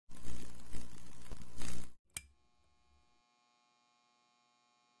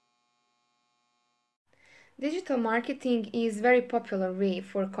Digital marketing is a very popular way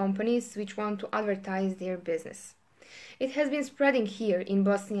for companies which want to advertise their business. It has been spreading here in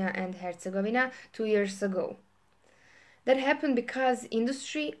Bosnia and Herzegovina 2 years ago. That happened because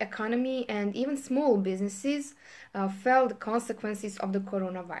industry, economy, and even small businesses felt the consequences of the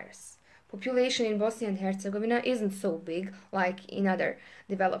coronavirus. Population in Bosnia and Herzegovina isn't so big like in other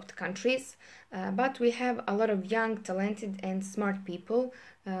developed countries, but we have a lot of young, talented, and smart people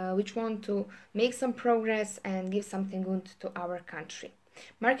which want to make some progress and give something good to our country.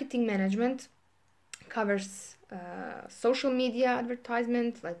 Marketing management covers social media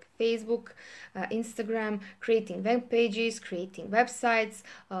advertisement like Facebook, Instagram, creating web pages, creating websites,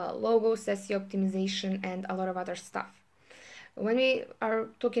 logos, SEO optimization, and a lot of other stuff. When we are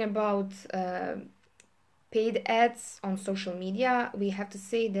talking about paid ads on social media, we have to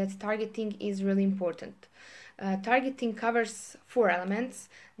say that targeting is really important. Targeting covers 4 elements,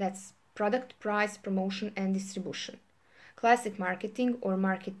 that's product, price, promotion, and distribution. Classic marketing or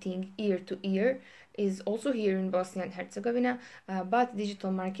marketing ear to ear is also here in Bosnia and Herzegovina, but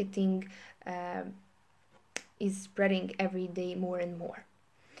digital marketing is spreading every day more and more.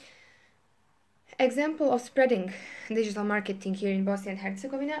 Example of spreading digital marketing here in Bosnia and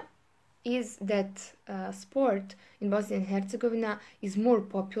Herzegovina is that sport in Bosnia and Herzegovina is more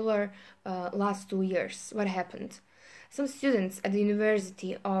popular last 2 years. What happened? Some students at the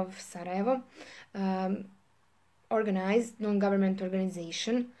University of Sarajevo organized non-government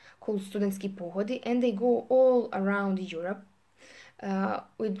organization called Studentski pohodi, and they go all around Europe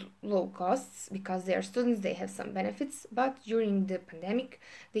with low costs because they are students, they have some benefits, but during the pandemic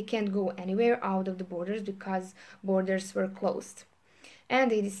they can't go anywhere out of the borders because borders were closed. And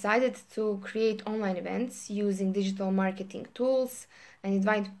they decided to create online events using digital marketing tools and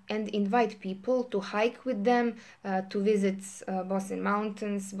invite people to hike with them, to visit Bosnian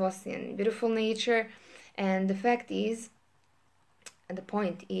mountains, Bosnian beautiful nature. And the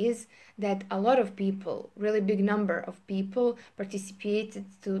point is that a lot of people, really big number of people, participated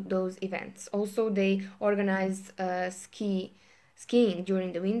to those events. Also, they organized skiing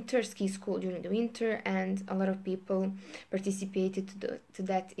during the winter, ski school during the winter, and a lot of people participated to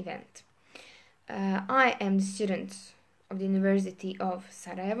that event. I am the student of the University of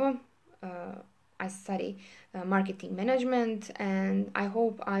Sarajevo. I study marketing management, and I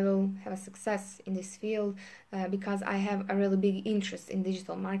hope I will have a success in this field because I have a really big interest in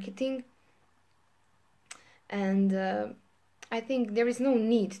digital marketing. And I think there is no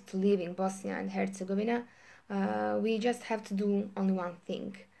need to live in Bosnia and Herzegovina. We just have to do only one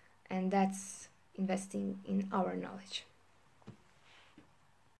thing, and that's investing in our knowledge.